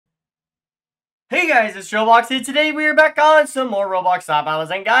Hey guys, it's Roblox, and today we are back on some more Roblox SlapBattles.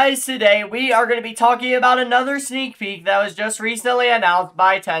 And guys, today we are going to be talking about another sneak peek that was just recently announced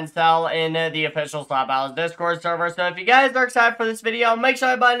by Tencel in the official SlapBattles Discord server. So if you guys are excited for this video, make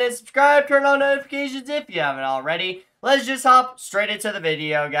sure to button and subscribe, turn on notifications if you haven't already. Let's just hop straight into the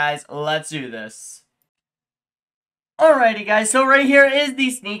video, guys. Let's do this. Alrighty guys, so right here is the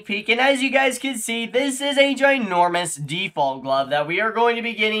sneak peek, and as you guys can see, this is a ginormous default glove that we are going to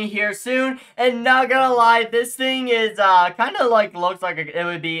be getting here soon, and not gonna lie, this thing is, kind of like, looks like it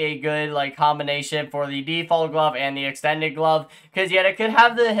would be a good, like, combination for the default glove and the extended glove, because yet it could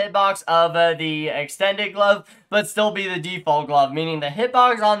have the hitbox of the extended glove, but still be the default glove, meaning the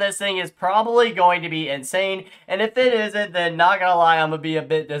hitbox on this thing is probably going to be insane, and if it isn't, then not gonna lie, I'm gonna be a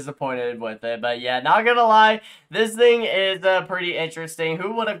bit disappointed with it, but yeah, not gonna lie, this thing is pretty interesting.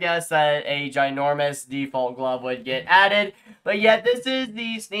 Who would have guessed that a ginormous default glove would get added? But yet, this is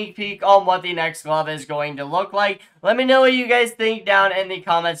the sneak peek on what the next glove is going to look like. Let me know what you guys think down in the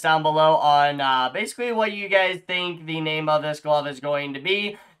comments down below on basically what you guys think the name of this glove is going to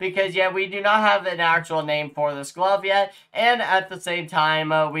be. Because, yeah, we do not have an actual name for this glove yet. And at the same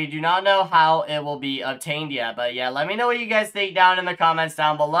time, we do not know how it will be obtained yet. But, yeah, let me know what you guys think down in the comments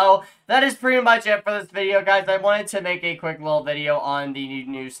down below. That is pretty much it for this video, guys. I wanted to make a quick little video on the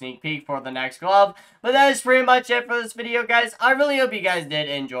new sneak peek for the next glove. But that is pretty much it for this video, guys. I really hope you guys did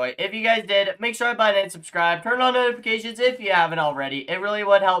enjoy. If you guys did, make sure to button and subscribe. Turn on notifications if you haven't already. It really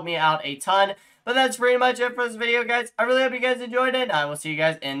would help me out a ton. But that's pretty much it for this video, guys. I really hope you guys enjoyed it. I will see you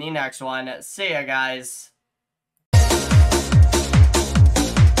guys in the next one. See ya, guys.